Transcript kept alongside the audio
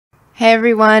Hey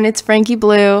everyone, it's Frankie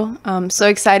Blue. I'm so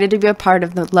excited to be a part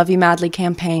of the Love You Madly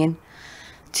campaign.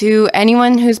 To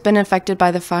anyone who's been affected by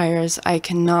the fires, I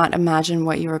cannot imagine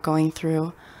what you are going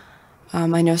through.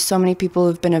 I know so many people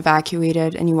who've been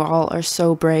evacuated and you all are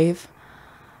so brave.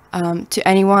 To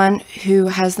anyone who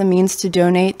has the means to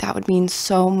donate, that would mean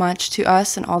so much to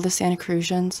us and all the Santa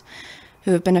Cruzians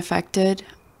who have been affected.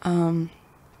 Sending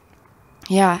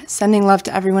love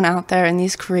to everyone out there in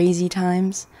these crazy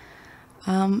times.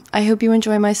 I hope you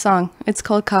enjoy my song. It's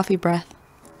called Coffee Breath.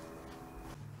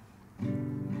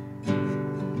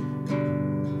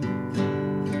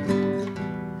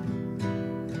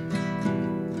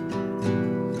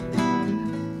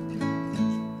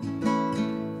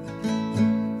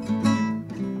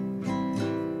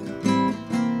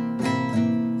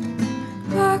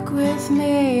 Walk with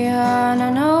me on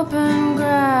an open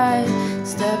grass.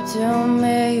 Step to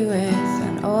me with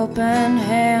an open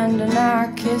hand and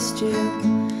I kissed you,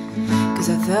 'cause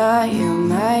I thought you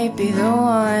might be the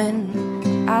one.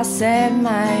 I said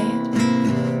might.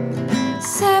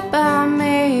 Sat by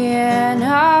me in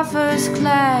our first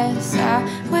class. I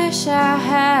wish I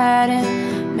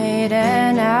hadn't made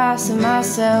an ass of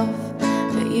myself,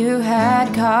 but you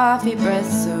had coffee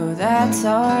breath, so that's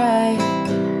alright.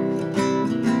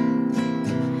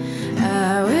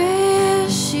 I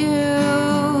wish you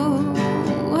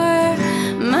were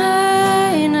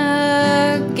mine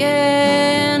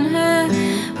again. I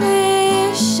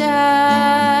wish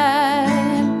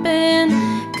I'd been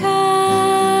kinder.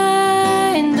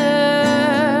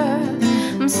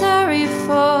 I'm sorry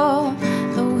for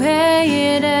the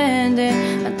way it ended.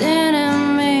 I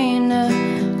didn't mean to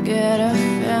get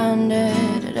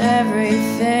offended at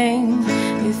everything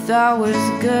you thought was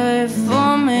good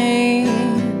for me.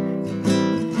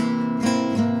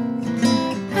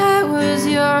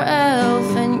 Your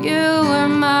elf and you were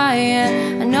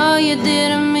mine. I know you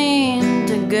didn't mean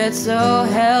to get so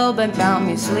hell-bent about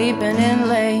me sleeping in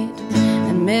late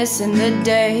and missing the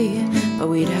day, but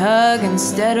we'd hug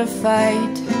instead of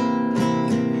fight.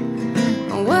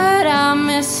 What I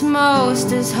miss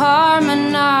most is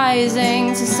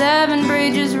harmonizing to Seven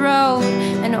Bridges Road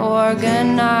and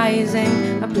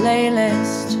organizing a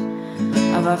playlist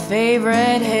of our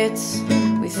favorite hits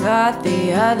we thought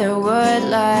the other would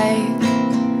like.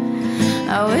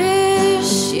 I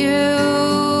wish you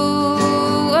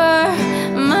were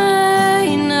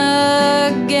mine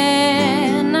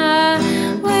again. I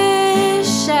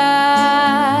wish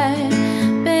I'd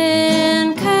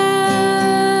been kinder.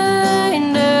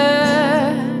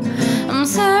 I'm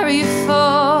sorry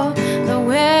for the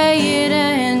way it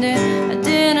ended. I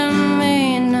didn't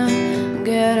mean to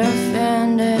get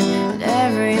offended at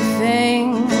everything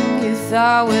you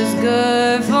thought was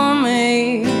good for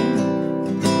me.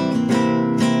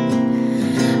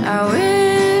 I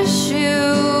wish you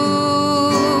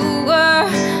were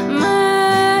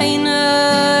mine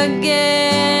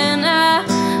again. I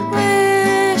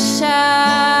wish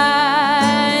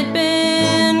I'd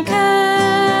been kinder.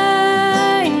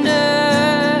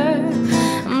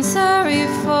 I'm sorry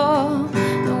for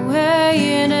the way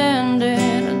it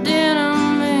ended. I didn't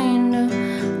mean to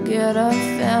get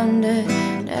offended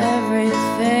at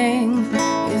everything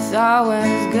you thought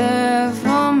was good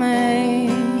for me.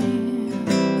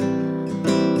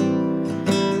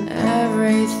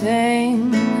 Everything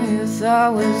you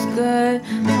thought was good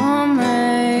for me.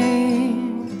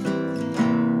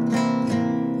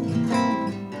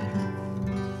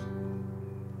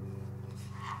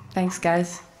 Thanks,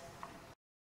 guys.